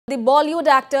The Bollywood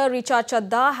actor Richa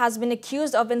Chadha has been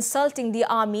accused of insulting the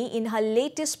army in her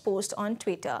latest post on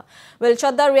Twitter. Well,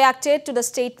 Chadha reacted to the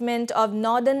statement of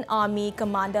Northern Army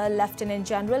Commander Lieutenant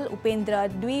General Upendra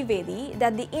Dwivedi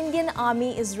that the Indian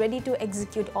Army is ready to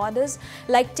execute orders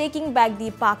like taking back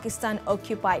the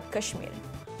Pakistan-occupied Kashmir.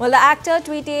 Well, the actor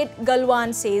tweeted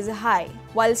Galwan Says Hi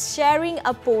while sharing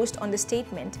a post on the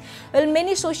statement. Well,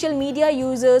 many social media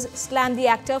users slammed the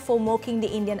actor for mocking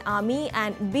the Indian Army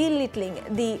and belittling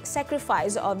the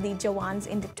sacrifice of the Jawans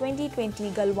in the 2020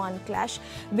 Galwan clash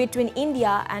between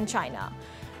India and China.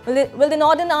 Well, the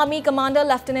Northern Army Commander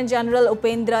Lieutenant General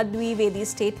Upendra Dwivedi's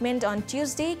statement on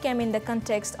Tuesday came in the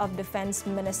context of Defence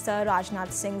Minister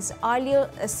Rajnath Singh's earlier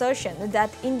assertion that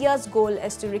India's goal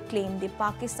is to reclaim the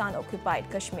Pakistan-occupied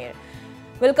Kashmir.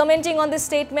 Well, commenting on this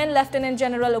statement, Lieutenant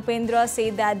General Upendra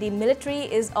said that the military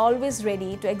is always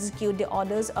ready to execute the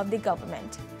orders of the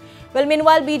government. Well,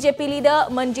 meanwhile, BJP leader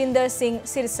Manjinder Singh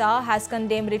Sirsa has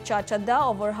condemned Richa Chadha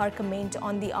over her comment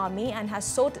on the army and has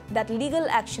sought that legal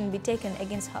action be taken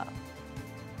against her.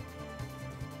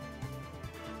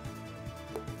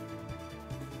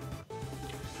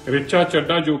 Richa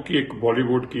Chadha जो कि एक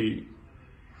बॉलीवुड की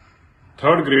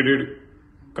third graded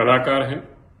कलाकार है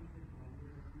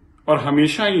और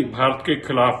हमेशा ही भारत के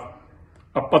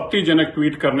खिलाफ आपत्तिजनक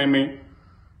ट्वीट करने में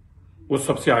वो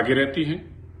सबसे आगे रहती हैं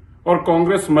और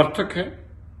कांग्रेस समर्थक है,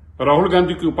 राहुल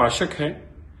गांधी की उपासक है।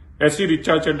 ऐसी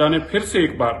रिचा चड्ढा ने फिर से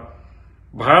एक बार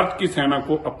भारत की सेना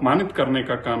को अपमानित करने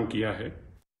का काम किया है।